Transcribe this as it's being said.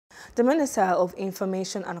The Minister of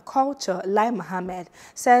Information and Culture, Lai Mohammed,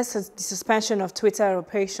 says the suspension of Twitter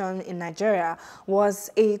operation in Nigeria was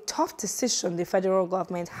a tough decision the federal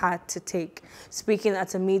government had to take. Speaking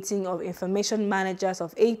at a meeting of information managers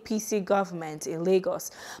of APC government in Lagos,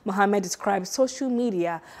 Mohammed described social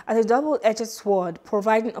media as a double-edged sword,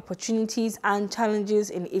 providing opportunities and challenges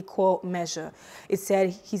in equal measure. He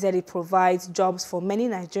said it provides jobs for many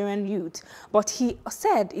Nigerian youth, but he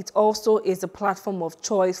said it also is a platform of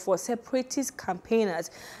choice for separatist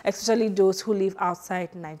campaigners, especially those who live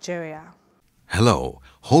outside Nigeria. Hello,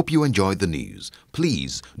 hope you enjoyed the news.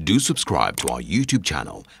 Please do subscribe to our YouTube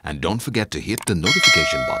channel and don't forget to hit the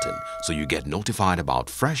notification button so you get notified about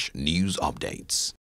fresh news updates.